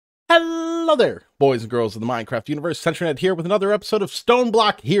Hello there, boys and girls of the Minecraft universe. SentreNet here with another episode of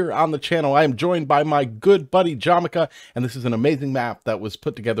StoneBlock here on the channel. I am joined by my good buddy Jomica, and this is an amazing map that was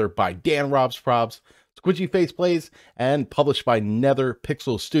put together by DanRobzProbz, SquidgyfacePlays, and published by Nether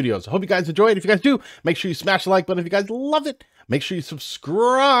Pixel Studios. I hope you guys enjoy it. If you guys do, make sure you smash the like button. If you guys love it, make sure you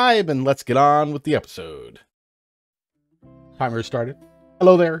subscribe, and let's get on with the episode. Timer started.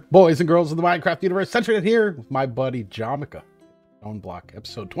 Hello there, boys and girls of the Minecraft universe. SentreNet here with my buddy Jomica. StoneBlock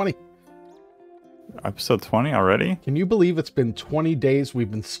episode 20. Episode 20 already? Can you believe it's been 20 days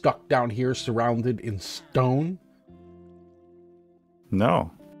we've been stuck down here surrounded in stone? No.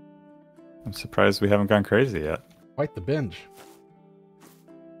 I'm surprised we haven't gone crazy yet. Quite the binge.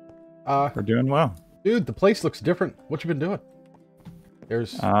 We're doing well. Dude, the place looks different. What you been doing?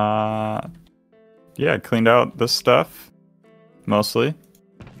 There's... Yeah, I cleaned out this stuff. Mostly.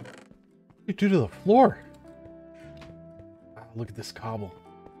 What you do to the floor? Wow, look at this cobble.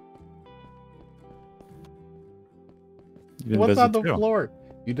 What's on the floor?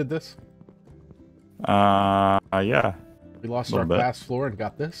 You did this? Yeah. We lost our glass floor and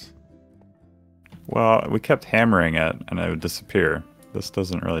got this? Well, we kept hammering it and it would disappear. This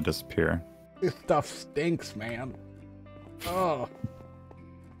doesn't really disappear. This stuff stinks, man. Oh.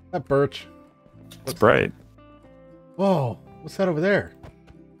 That birch. It's bright. Whoa. What's that over there?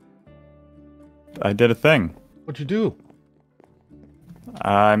 I did a thing. What'd you do?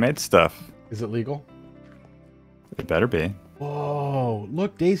 I made stuff. Is it legal? It better be. Whoa,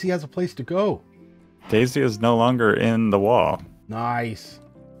 look, Daisy has a place to go. Daisy is no longer in the wall. Nice.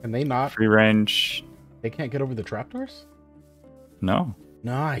 Can they not? Free range. They can't get over the trapdoors? No.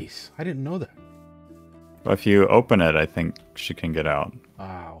 Nice. I didn't know that. But if you open it, I think she can get out.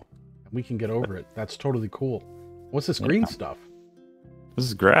 Wow. We can get over it. That's totally cool. What's this green stuff? This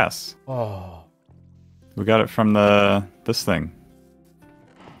is grass. Oh. We got it from this thing.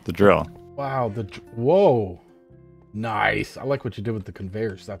 The drill. Wow. Whoa. Nice. I like what you did with the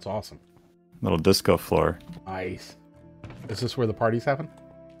conveyors. That's awesome. Little disco floor. Nice. Is this where the parties happen?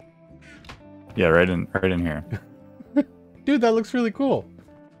 Yeah, right in here. Dude, that looks really cool.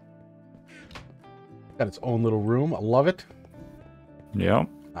 Got its own little room. I love it. Yep.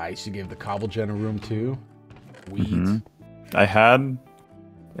 Nice. You gave the cobble gen a room too. Sweet. I had,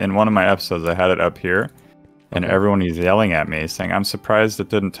 in one of my episodes, I had it up here, and everyone was yelling at me, saying, I'm surprised it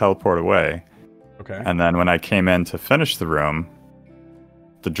didn't teleport away. Okay. And then when I came in to finish the room,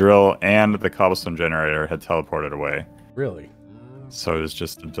 the drill and the cobblestone generator had teleported away. Really? So it was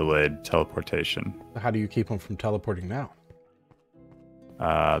just a delayed teleportation. How do you keep them from teleporting now?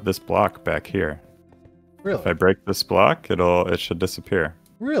 This block back here. Really? If I break this block, it should disappear.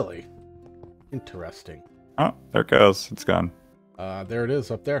 Really? Interesting. Oh, there it goes. It's gone. There it is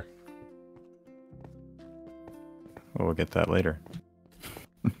up there. Well, we'll get that later.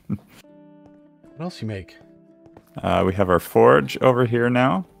 What else you make? We have our forge over here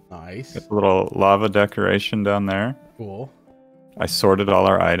now. Nice. Got a little lava decoration down there. Cool. I sorted all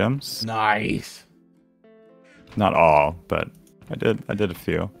our items. Nice. Not all, but I did a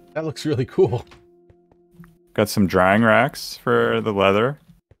few. That looks really cool. Got some drying racks for the leather.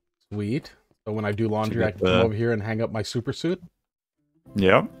 Sweet. So when I do laundry, I can come over here and hang up my super suit?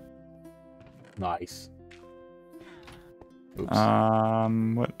 Yep. Nice. Oops.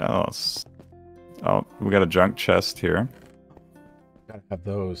 What else? Oh, we got a junk chest here. Gotta have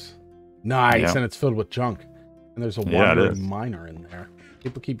those. Nice, yep. And it's filled with junk. And there's a wandering miner in there.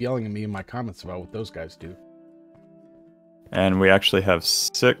 People keep yelling at me in my comments about what those guys do. And we actually have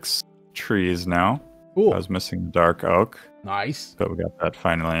 6 trees now. Cool. I was missing dark oak. Nice. But we got that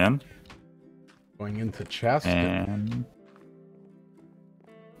finally in. Going into chest. And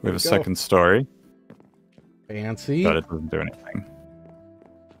we have a second story. Fancy. But it doesn't do anything.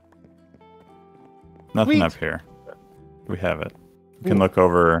 Nothing Sweet. up here. We have it. We can look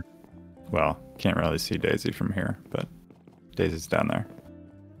over. Well, can't really see Daisy from here, but Daisy's down there.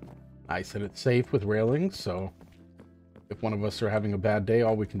 Nice, and it's safe with railings, so if one of us are having a bad day,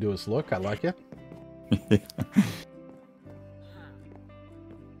 all we can do is look. I like it. The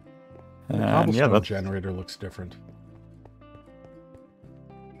cobblestone generator looks different.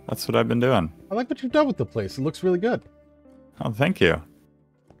 That's what I've been doing. I like what you've done with the place. It looks really good. Oh, thank you.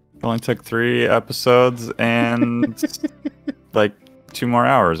 It only took 3 episodes and like 2 more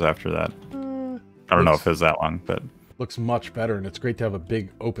hours after that. I don't know if it was that long, but looks much better, and it's great to have a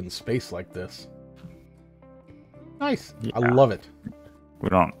big open space like this. Nice. Yeah. I love it. We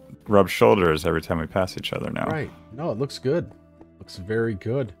don't rub shoulders every time we pass each other now. Right. No, it looks good. Looks very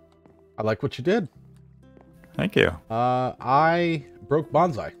good. I like what you did. Thank you. I broke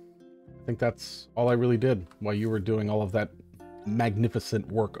bonsai. I think that's all I really did while you were doing all of that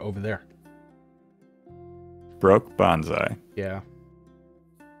magnificent work over there. broke bonsai. Yeah.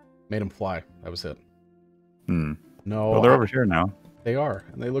 Made them fly. That was it. Hmm. No. Well, they're over here now. They are.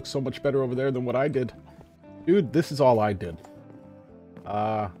 And they look so much better over there than what I did. Dude, this is all I did.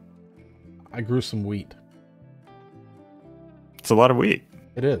 I grew some wheat. It's a lot of wheat.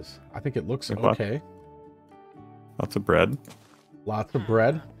 It is. I think it looks okay. Lots of bread. Lots of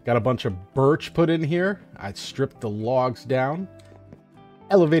bread. Got a bunch of birch put in here. I stripped the logs down.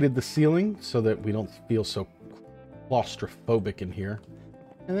 Elevated the ceiling so that we don't feel so claustrophobic in here.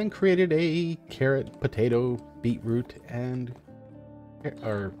 And then created a carrot, potato, beetroot, and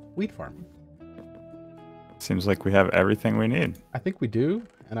wheat farm. Seems like we have everything we need. I think we do.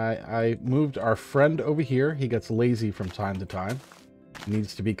 And I moved our friend over here. He gets lazy from time to time. He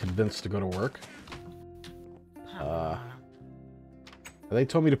needs to be convinced to go to work. They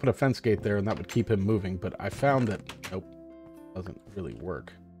told me to put a fence gate there and that would keep him moving, but I found that, nope, doesn't really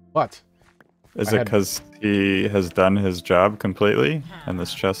work. But is it because he has done his job completely and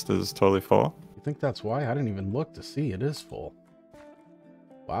this chest is totally full? You think that's why? I didn't even look to see. It is full.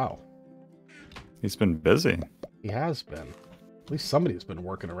 Wow. He's been busy. He has been. At least somebody's been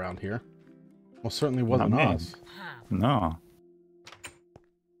working around here. Well, certainly wasn't us. No.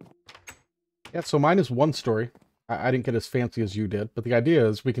 Yeah, so mine is one story. I didn't get as fancy as you did, but the idea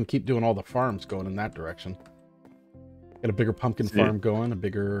is we can keep doing all the farms going in that direction. Get a bigger pumpkin farm going, a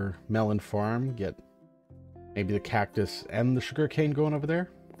bigger melon farm, get maybe the cactus and the sugarcane going over there.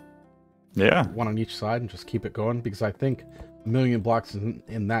 Yeah. One on each side and just keep it going, because I think a million blocks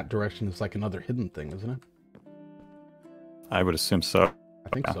in that direction is like another hidden thing, isn't it? I would assume so. I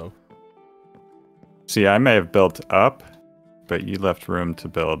think so. See, I may have built up, but you left room to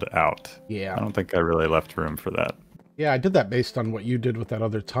build out. Yeah. I don't think I really left room for that. Yeah, I did that based on what you did with that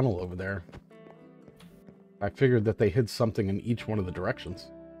other tunnel over there. I figured that they hid something in each one of the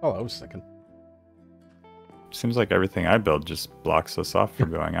directions. Oh, I was thinking. Seems like everything I build just blocks us off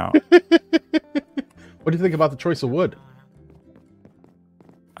from going out. What do you think about the choice of wood?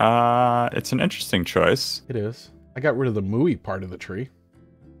 It's an interesting choice. It is. I got rid of the mooey part of the tree.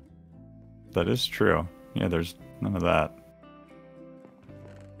 That is true. Yeah, there's none of that.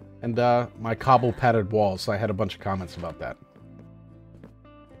 And my cobble padded walls. I had a bunch of comments about that.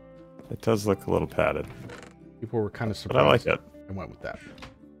 It does look a little padded. People were kind of surprised. But I like it. I went with that.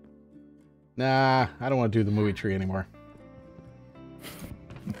 Nah, I don't want to do the mooey tree anymore.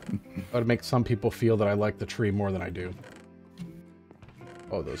 That would make some people feel that I like the tree more than I do.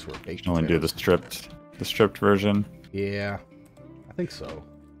 Oh, those were baked. You only do the stripped version. Yeah, I think so.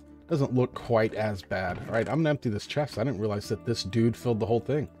 Doesn't look quite as bad. All right, I'm gonna empty this chest. I didn't realize that this dude filled the whole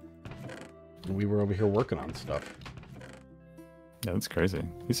thing. And we were over here working on stuff. Yeah, that's crazy.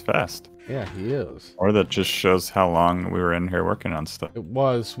 He's fast. Yeah, he is. Or that just shows how long we were in here working on stuff. It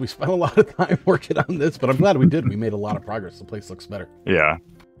was. We spent a lot of time working on this, but I'm glad we did. We made a lot of progress. The place looks better. Yeah.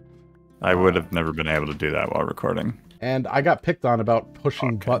 I would have never been able to do that while recording. And I got picked on about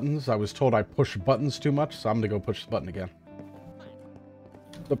pushing buttons. I was told I push buttons too much, so I'm going to go push the button again.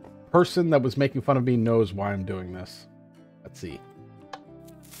 The person that was making fun of me knows why I'm doing this. Let's see.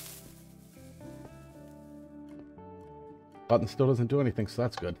 Button still doesn't do anything, so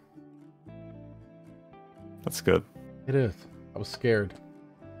that's good. That's good. It is. I was scared.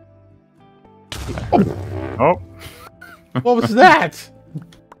 Oh! What was that?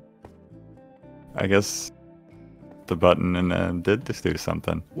 I guess the button did just do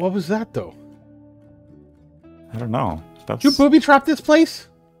something. What was that, though? I don't know. Did you booby trap this place?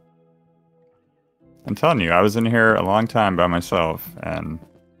 I'm telling you, I was in here a long time by myself, and...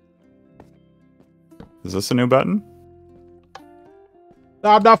 Is this a new button? No,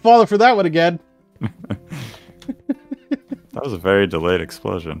 I'm not falling for that one again. That was a very delayed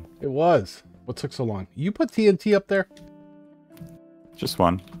explosion. It was. What took so long? You put TNT up there? Just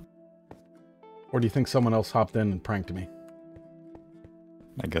one. Or do you think someone else hopped in and pranked me?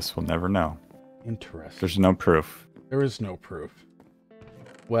 I guess we'll never know. Interesting. There's no proof. There is no proof.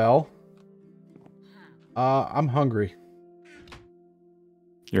 Well, I'm hungry.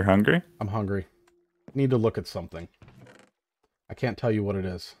 You're hungry? I'm hungry. Need to look at something. I can't tell you what it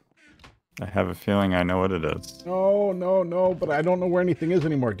is. I have a feeling I know what it is. No, but I don't know where anything is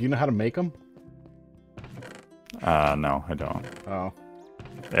anymore. Do you know how to make them? No, I don't. Oh.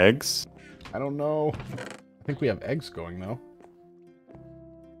 Eggs? I don't know. I think we have eggs going, though. I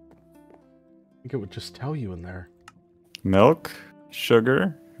think it would just tell you in there. Milk,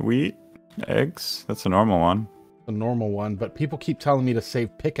 sugar, wheat, eggs. That's a normal one. The normal one, but people keep telling me to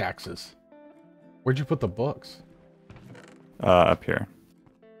save pickaxes. Where'd you put the books? Up here.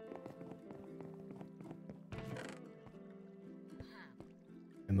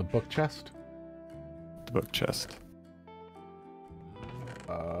 In the book chest? the book chest.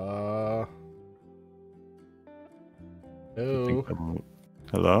 Oh.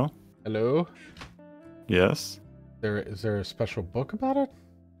 Hello? Hello? Yes? Is there a special book about it?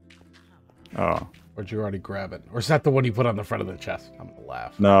 Oh. Or did you already grab it? Or is that the one you put on the front of the chest? I'm gonna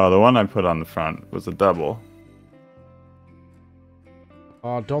laugh. No, the one I put on the front was a double.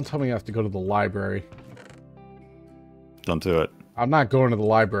 Oh, don't tell me you have to go to the library. Don't do it. I'm not going to the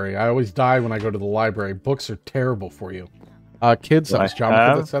library. I always die when I go to the library. Books are terrible for you. Kids, that was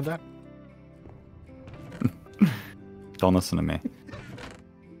Jomica that said that? Don't listen to me.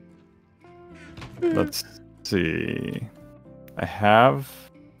 Let's see. I have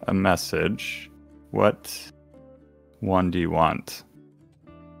a message. What one do you want?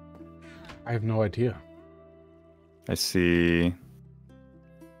 I have no idea. I see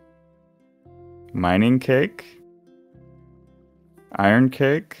mining cake, iron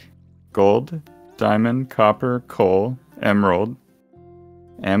cake, gold, diamond, copper, coal, emerald,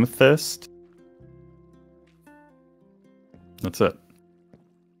 amethyst. That's it.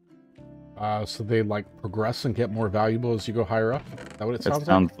 So they like progress and get more valuable as you go higher up? Is that what it sounds like? It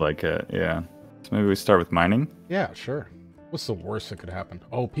sounds like it, yeah. So maybe we start with mining? Yeah, sure. What's the worst that could happen?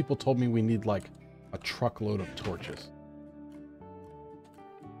 Oh, people told me we need like a truckload of torches.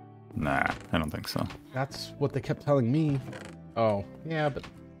 Nah, I don't think so. That's what they kept telling me. Oh, yeah, but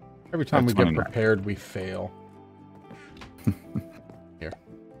every time we get prepared, we fail. Here.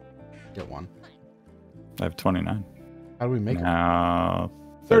 Get one. I have 29. How do we make now,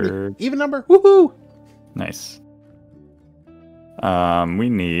 it? 30. Even number. Woohoo! Nice. We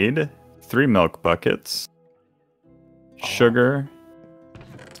need 3 milk buckets, sugar,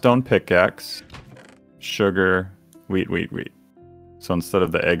 stone pickaxe, sugar, wheat. So instead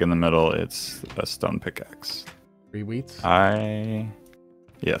of the egg in the middle, it's a stone pickaxe. 3 wheats?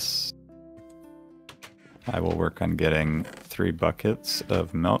 Yes. I will work on getting 3 buckets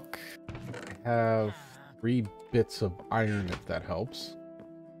of milk. I have 3 bits of iron, if that helps.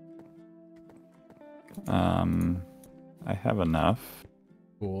 I have enough.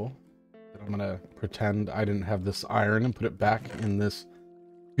 Cool. I'm gonna pretend I didn't have this iron and put it back in this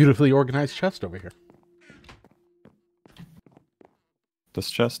beautifully organized chest over here. This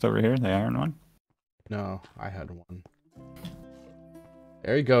chest over here, the iron one? No, I had one.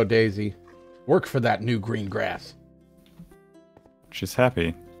 There you go, Daisy. Work for that new green grass. She's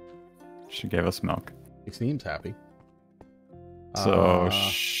happy. She gave us milk. She seems happy. So,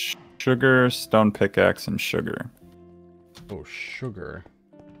 sugar, stone pickaxe, and sugar. Oh, sugar.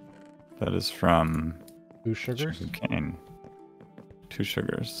 That is from... 2 sugars? Cane. 2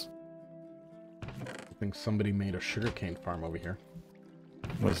 sugars. I think somebody made a sugarcane farm over here.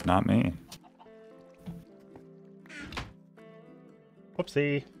 Was not me.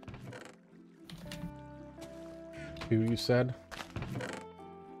 Whoopsie. 2, you said?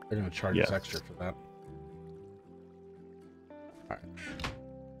 They're going to charge us extra for that. Alright.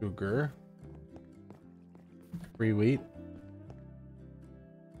 Sugar. 3 wheat.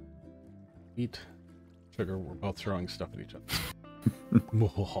 Wheat. Sugar. We're both throwing stuff at each other.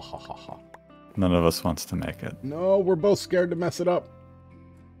 None of us wants to make it. No, we're both scared to mess it up.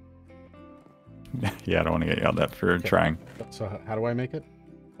 Yeah, I don't want to get yelled at for trying. So how do I make it?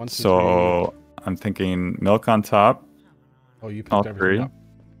 1, 2, so 3. I'm thinking milk on top. Oh, you picked everything up.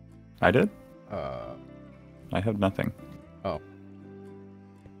 I did? I have nothing. Oh.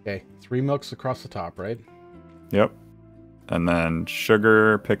 Okay, 3 milks across the top, right? Yep. And then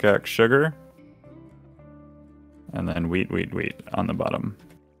sugar, pickaxe, sugar. And then wheat on the bottom.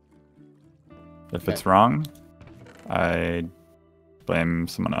 If it's wrong, I blame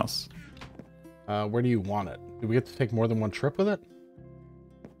someone else. Where do you want it? Do we get to take more than 1 trip with it?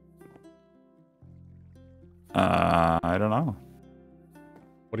 I don't know.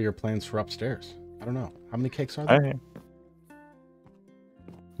 What are your plans for upstairs? I don't know. How many cakes are there?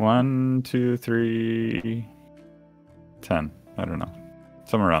 1, 2, 3, 10. I don't know.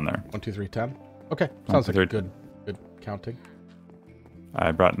 Somewhere around there. 1, 2, 3, 10. Okay, sounds like a good counting.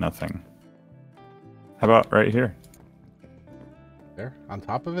 I brought nothing. How about right here? There? On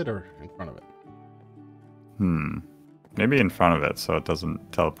top of it or in front of it? Maybe in front of it so it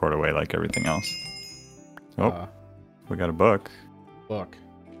doesn't teleport away like everything else. Oh, we got a book. Book.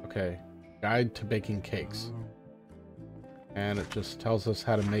 Okay. Guide to baking cakes. And it just tells us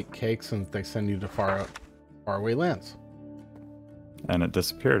how to make cakes and they send you to far away lands. And it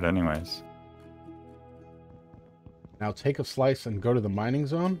disappeared anyways. Now take a slice and go to the mining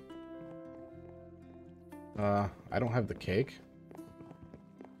zone. I don't have the cake.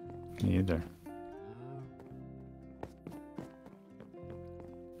 Me either.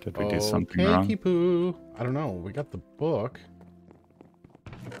 Did we do something wrong? Okay, poo. I don't know. We got the book.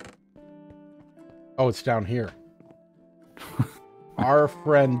 Oh, it's down here. Our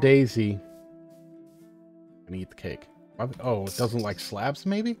friend Daisy. Gonna eat the cake. Oh, it doesn't like slabs,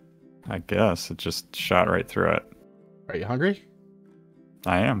 maybe? I guess it just shot right through it. Are you hungry?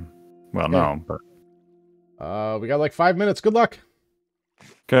 I am. Well, Okay. no, but... We got like 5 minutes. Good luck.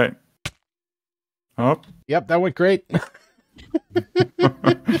 Okay. Oh. Yep, that went great.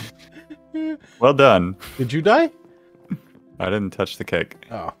 Well done. Did you die? I didn't touch the cake.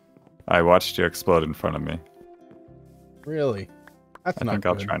 Oh. I watched you explode in front of me. Really? That's not I think good.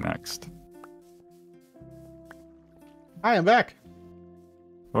 I'll try next. Hi, I'm back.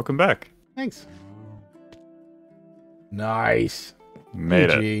 Welcome back. Thanks. Nice. Made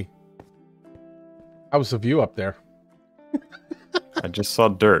GG. it. How was the view up there? I just saw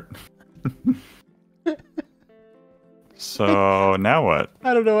dirt. So now what?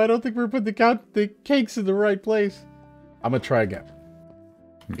 I don't know. I don't think we're putting the cakes in the right place. I'm gonna try again.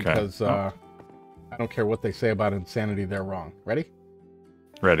 Okay. Because I don't care what they say about insanity, they're wrong. Ready?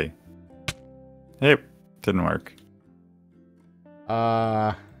 Ready. Hey, didn't work.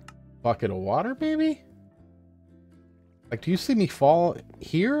 Bucket of water, maybe? Like, do you see me fall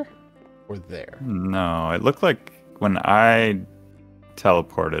here or there? No, it looked like when I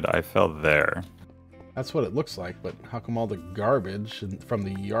teleported, I fell there. That's what it looks like, but how come all the garbage from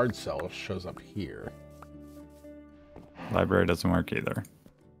the yard cell shows up here? Library doesn't work either.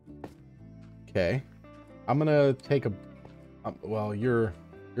 Okay. I'm gonna take a... well, your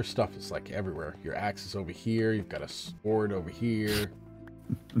stuff is like everywhere. Your axe is over here. You've got a sword over here.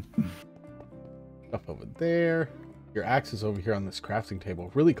 Stuff over there. Your axe is over here on this crafting table.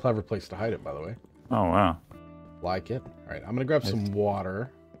 Really clever place to hide it, by the way. Oh, wow. Like it. All right, I'm gonna grab some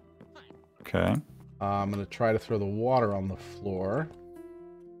water. Okay. I'm gonna try to throw the water on the floor.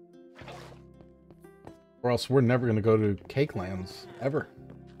 Or else we're never gonna go to Cake Lands, ever.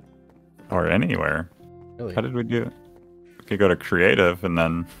 Or anywhere. Really? How did we do it? We could go to creative and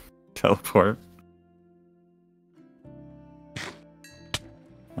then teleport.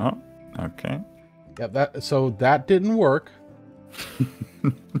 Oh, okay. Yeah, so that didn't work.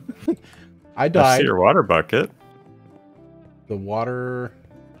 I I died. see your water bucket. The water...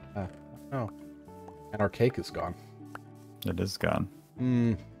 oh. And our cake is gone. It is gone.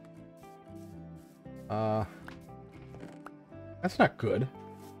 That's not good.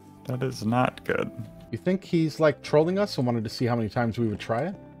 That is not good. You think he's like trolling us and wanted to see how many times we would try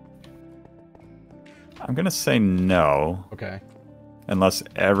it? I'm gonna say no. Okay. Unless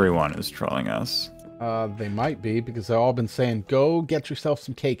everyone is trolling us. They might be, because they've all been saying, go get yourself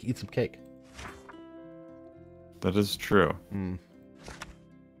some cake, eat some cake. That is true.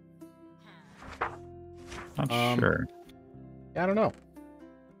 Not sure. Yeah, I don't know.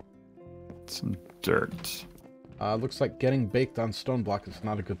 Some dirt. Looks like getting baked on StoneBlock is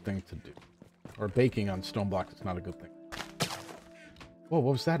not a good thing to do. Or baking on StoneBlock is not a good thing. Whoa,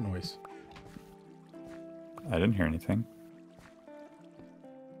 what was that noise? I didn't hear anything.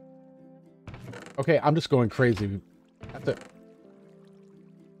 Okay, I'm just going crazy. That's it.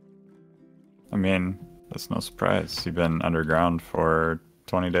 I mean, that's no surprise. You've been underground for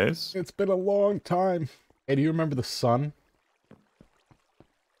 20 days? It's been a long time. Hey, do you remember the sun?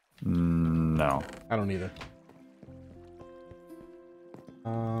 No. I don't either.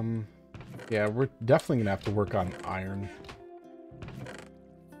 Yeah, we're definitely gonna have to work on iron.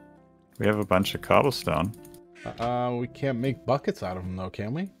 We have a bunch of cobblestone. We can't make buckets out of them though,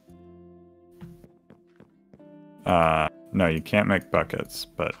 can we? No, you can't make buckets,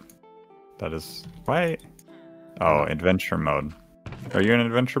 but that is... Why? Oh, adventure mode. Are you in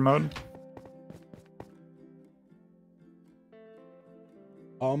adventure mode?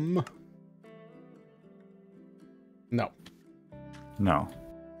 No. No.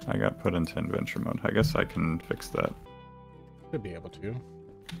 I got put into adventure mode. I guess I can fix that. Should be able to.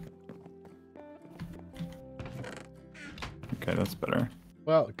 Okay, that's better.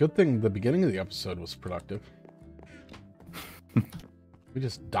 Well, good thing the beginning of the episode was productive. We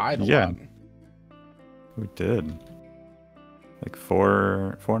just died a lot. We did. Like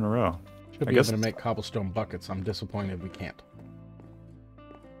four in a row. Should be able to make cobblestone buckets. I'm disappointed we can't.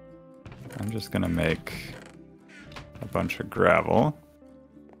 I'm just gonna make a bunch of gravel.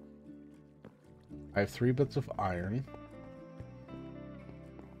 I have 3 bits of iron.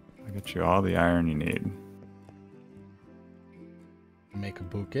 I get you all the iron you need. Make a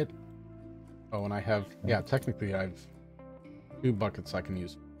bucket. Oh, and I have... Yeah, technically I have 2 buckets I can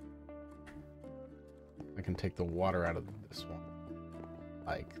use. I can take the water out of this one.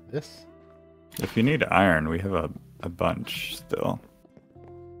 Like this. If you need iron, we have a bunch still.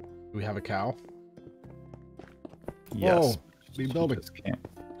 Do we have a cow? Yes. Whoa, building. Just can't.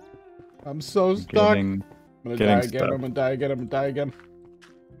 I'm so stuck. Getting, I'm gonna die again. stuck. I'm gonna die again. I'm gonna die again.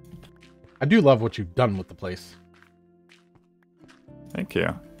 I do love what you've done with the place. Thank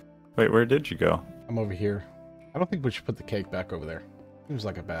you. Wait, where did you go? I'm over here. I don't think we should put the cake back over there. Seems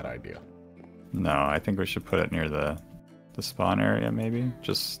like a bad idea. No, I think we should put it near the spawn area, maybe.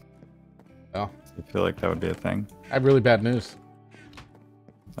 Just. Oh. I feel like that would be a thing. I have really bad news.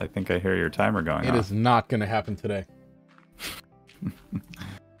 I think I hear your timer going off. It is not going to happen today.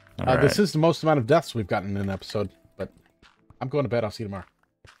 Right. This is the most amount of deaths we've gotten in an episode, but I'm going to bed. I'll see you tomorrow.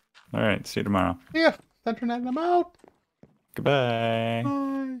 All right, see you tomorrow. Yeah, SentreNet, I'm out. Goodbye.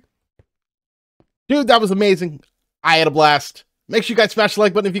 Bye. Dude, that was amazing. I had a blast. Make sure you guys smash the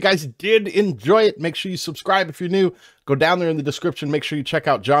like button if you guys did enjoy it. Make sure you subscribe if you're new. Go down there in the description. Make sure you check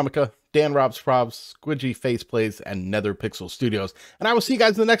out Jomica, DanRobzProbz, SquidgyfacePlays, and Nether Pixel Studios. And I will see you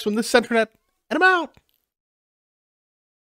guys in the next one. This is SentreNet, and I'm out.